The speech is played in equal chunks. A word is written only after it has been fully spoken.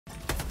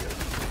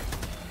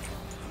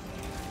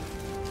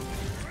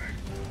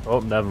Oh,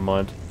 never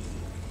mind.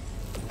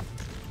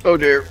 Oh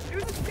dear.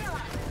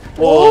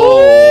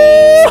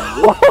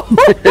 Oh!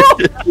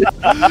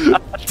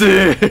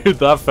 Dude,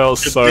 that felt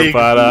so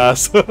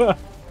badass.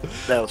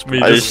 That was Me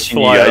pretty just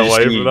flying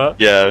away from that.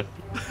 Yeah.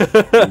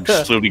 I'm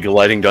slowly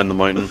gliding down the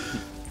mountain.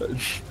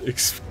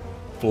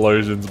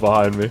 Explosions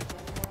behind me.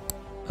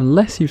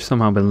 Unless you've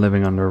somehow been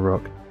living under a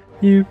rock,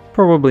 you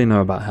probably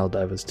know about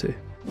Helldivers too.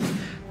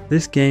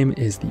 This game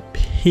is the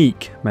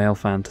peak male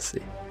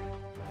fantasy.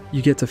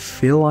 You get to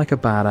feel like a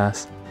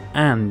badass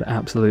and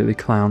absolutely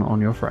clown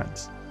on your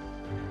friends.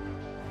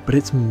 But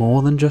it's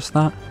more than just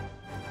that.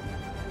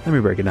 Let me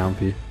break it down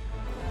for you.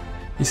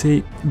 You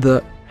see,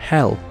 the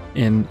Hell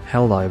in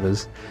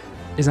Helldivers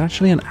is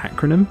actually an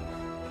acronym,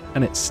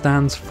 and it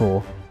stands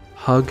for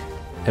Hug,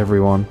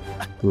 Everyone,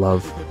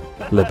 Love,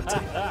 Liberty.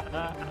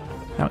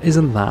 Now,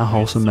 isn't that a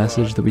wholesome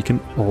message that we can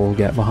all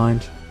get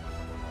behind?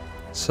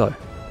 So,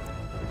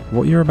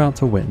 what you're about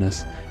to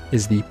witness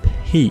is the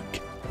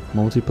peak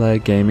multiplayer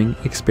gaming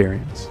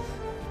experience.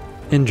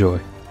 Enjoy.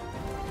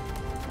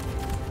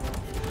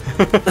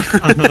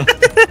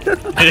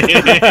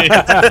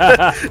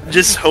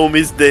 Just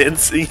homies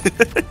dancing.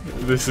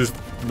 This is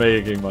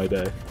making my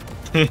day.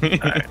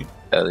 Right.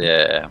 Hell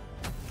yeah.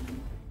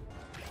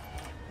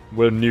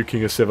 We're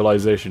nuking a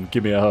civilization.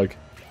 Give me a hug.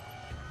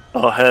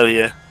 Oh hell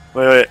yeah.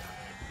 Wait.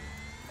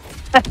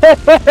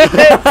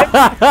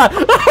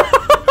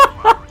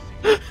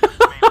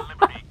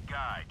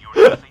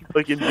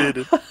 Fucking did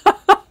it.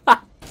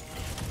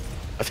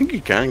 I think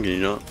you can you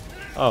not?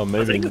 Oh, I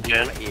maybe. think we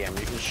can. Yeah,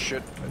 maybe you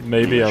should.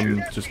 Maybe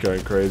I'm just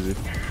going crazy.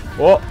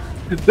 What?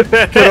 I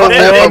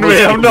warned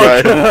me, I'm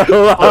not gonna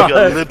I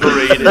got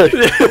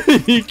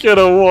liberated. You could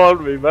have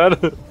warned me, man.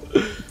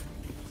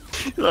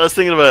 I was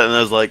thinking about it and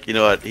I was like, you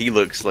know what? He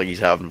looks like he's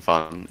having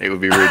fun. It would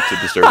be rude to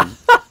disturb him.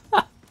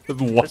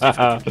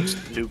 Wow.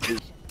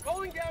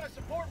 Calling down a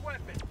support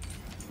weapon.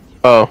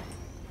 Oh.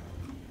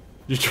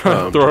 You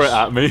trying to throw it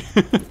at me?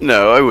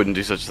 No, I wouldn't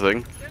do such a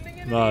thing.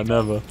 Nah,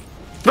 never.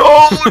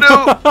 Oh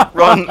no!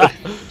 Run!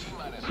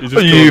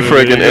 You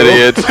friggin'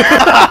 idiot!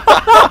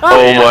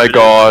 Oh my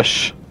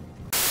gosh.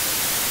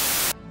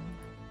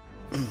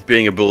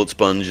 Being a bullet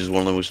sponge is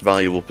one of the most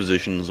valuable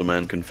positions a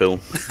man can fill.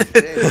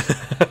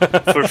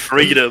 For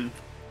freedom.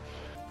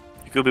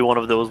 You could be one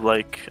of those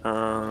like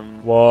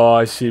Whoa,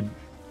 I see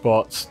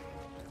bots.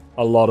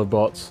 A lot of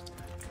bots.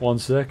 1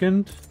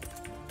 second.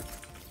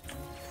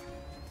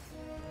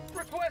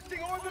 requesting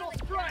orbital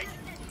strike.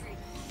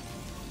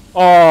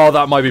 Oh,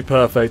 that might be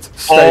perfect.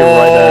 Stay Oh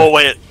right there.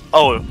 wait.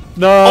 Oh.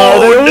 No, Oh,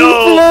 they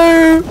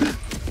all flew!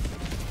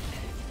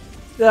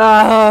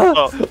 Ah.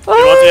 Oh. You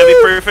want to be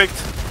perfect?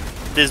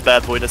 This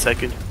bad boy in a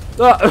second.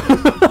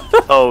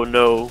 Oh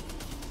no.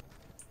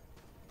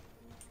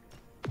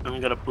 I'm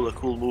gonna pull a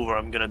cool move or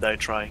I'm gonna die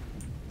trying.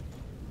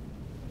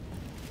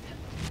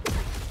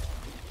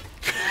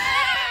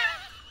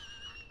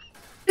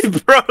 He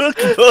broke both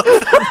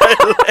of my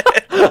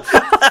legs.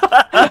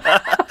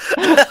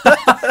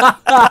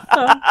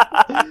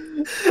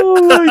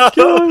 Oh my gosh.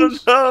 Oh,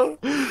 no.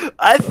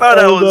 I thought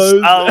I was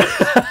out.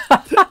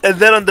 And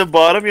then on the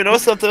bottom, you know,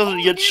 sometimes when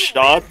you get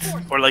shot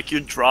or like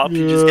you drop,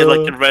 you just get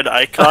like a red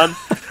icon.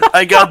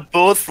 I got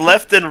both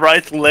left and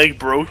right leg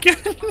broken.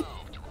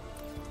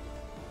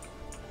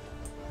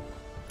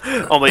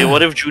 Oh my,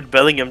 what if Jude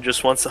Bellingham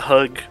just wants a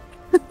hug?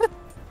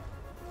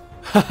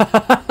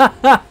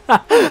 I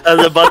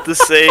was about to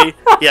say,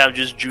 yeah, I'm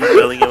just Jude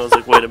Bellingham. I was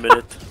like, wait a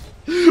minute.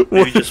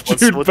 Maybe just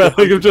wants Jude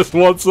Bellingham just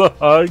wants a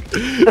hug.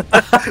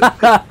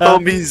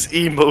 Homie's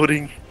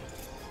emoting.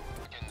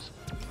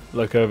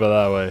 Look over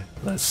that way.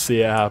 Let's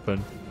see it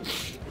happen.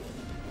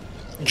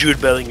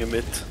 Jude Bellingham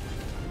it.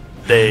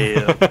 They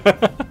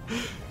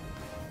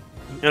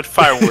got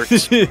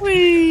fireworks.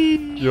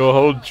 Whee! Your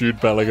whole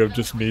Jude Bellingham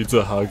just needs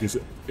a hug is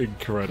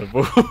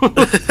incredible.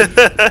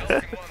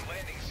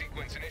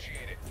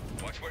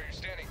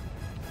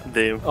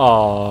 Damn.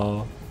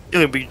 Aww.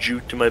 You're gonna be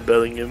Jude to my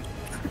Bellingham.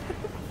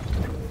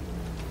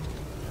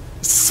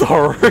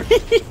 Sorry.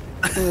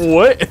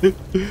 What?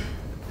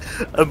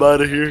 I'm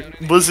out of here.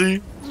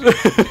 Bussy.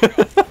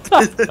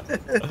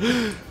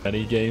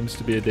 Many games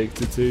to be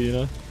addicted to, you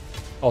know?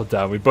 Oh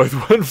damn, we both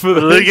went for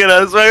the Look at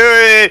us.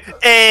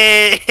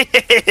 Hey.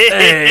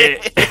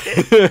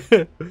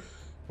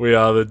 We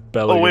are the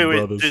Bellingham Oh wait,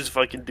 brothers. there's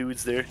fucking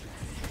dudes there.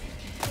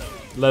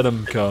 Let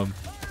them come.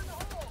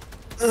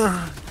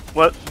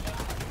 What?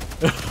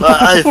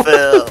 I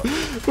fell.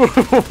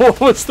 What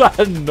was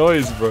that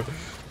noise, bro?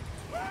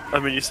 I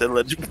mean, you said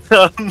let him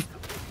come.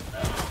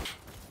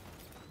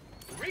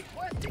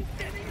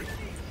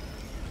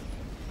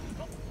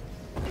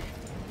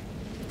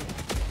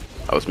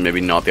 That was maybe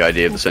not the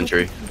idea of the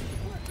century.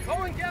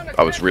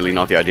 That was really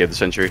not the idea of the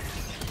century.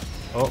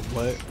 Oh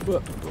wait.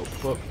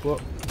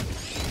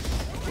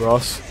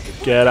 Ross,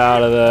 get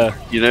out of there.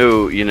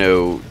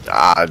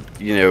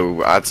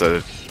 That's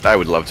a. I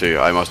would love to.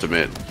 I must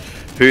admit.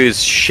 Who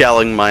is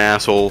shelling my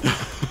asshole?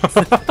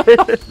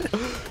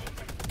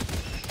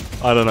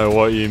 I don't know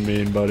what you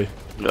mean, buddy.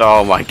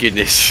 Oh my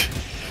goodness!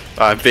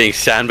 I'm being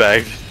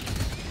sandbagged.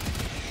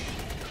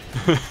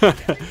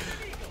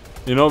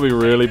 You know what'd be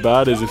really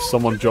bad is if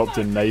someone dropped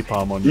in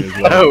napalm on you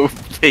as well. Oh,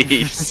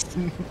 please.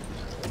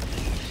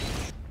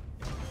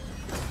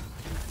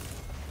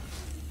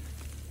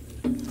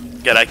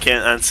 God, I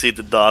can't unsee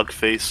the dog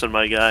face on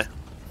my guy.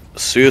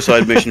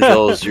 Suicide mission,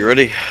 fellas. You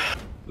ready?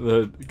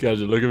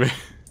 Gadget, look at me.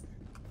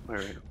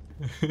 Alright.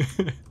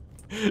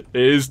 It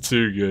is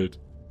too good.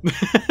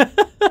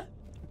 What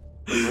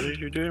are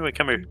you doing? Wait,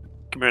 come here.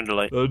 Come here in the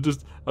light.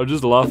 I'm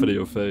just laughing at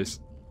your face.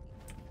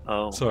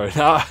 Oh. Sorry,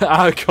 out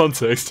of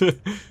context.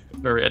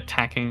 Very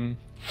attacking.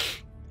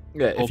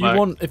 Yeah,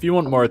 Fullback. if you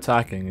want more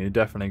attacking, you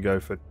definitely go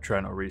for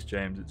Trent or Reece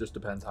James. It just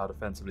depends how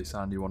defensively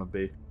sound you want to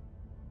be.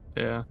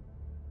 Yeah.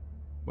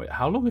 Wait,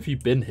 how long have you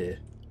been here?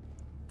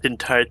 The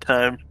entire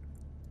time.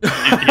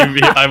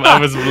 I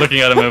was looking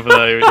at him over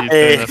there. He's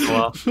doing this a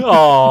while.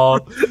 Oh,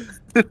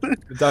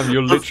 damn!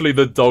 You're literally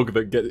the dog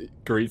that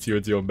greets you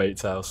into your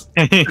mate's house.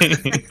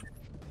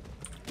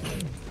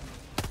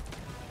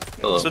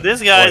 Hello. So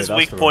this guy's that's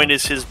weak the point wrong-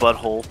 is his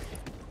butthole.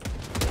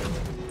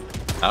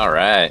 All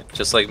right,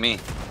 just like me.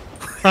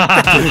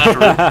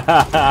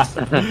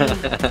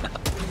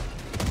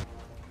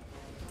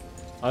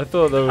 I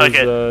thought there was.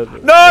 Okay. There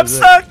No, I'm was a-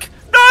 stuck!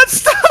 No, I'm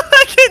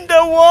stuck in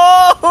the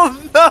wall!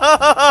 No!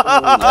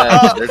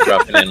 Yeah, they're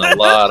dropping in a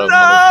lot of No!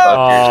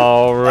 motherfuckers.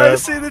 Oh, I rip.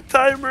 see the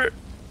timer.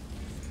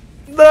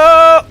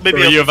 No! Maybe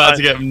Were I'll you be about fine.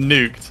 to get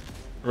nuked?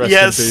 Rest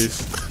Yes. in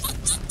peace.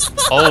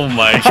 Oh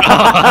my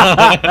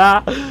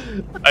god!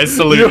 I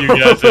salute you,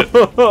 Gadget.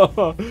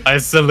 I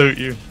salute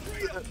you.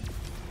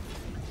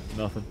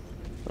 Nothing.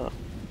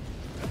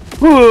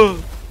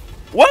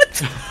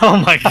 What? Oh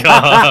my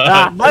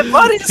god! My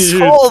body's You-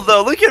 full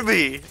though, look at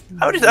me!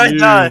 How did I You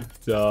die?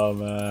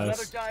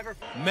 dumbass.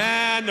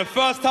 Man, the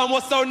first time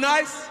was so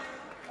nice,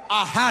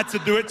 I had to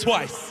do it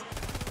twice.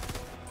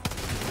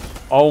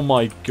 Oh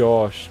my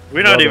gosh.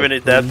 We're not Brother, even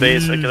at that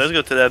base. Okay, please. let's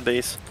go to that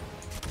base.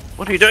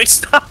 What are you doing?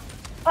 Stop!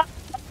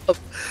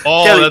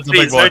 Oh, Kelly, that's a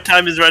big please, our one.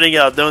 time is running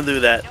out. Don't do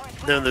that.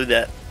 Don't do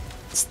that.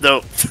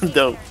 No,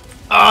 don't.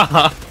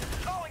 Ah!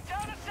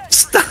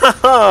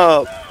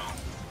 Stop!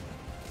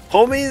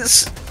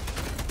 Homies,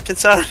 can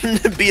someone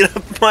beat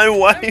up my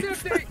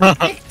wife?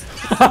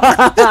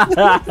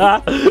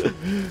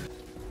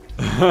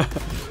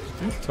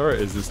 What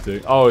turret is this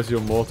doing? Oh, it's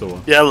your mortar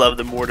one. Yeah, I love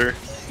the mortar.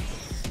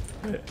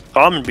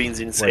 Common Beans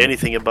didn't say Wait.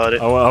 anything about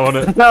it. I want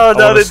to. No,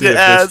 not in see the if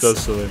ass. this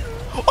does something.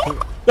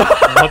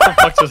 What the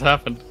fuck just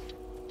happened?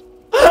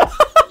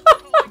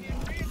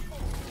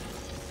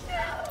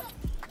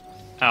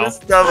 Ow. This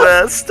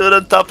dumbass stood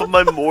on top of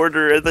my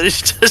mortar and then he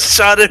just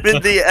shot him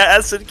in the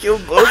ass and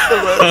killed both of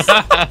us.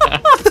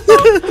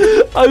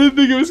 I didn't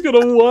think it was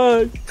gonna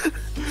work.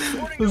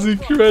 That's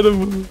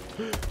incredible.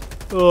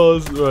 Oh,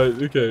 that's right.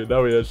 Okay,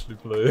 now we actually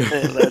play.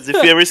 Hey, lads, if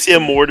you ever see a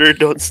mortar,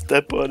 don't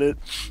step on it.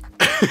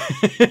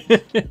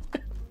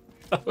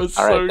 That was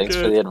All so right, thanks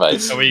good. for the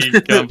advice. Are we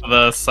going for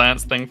the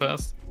science thing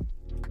first?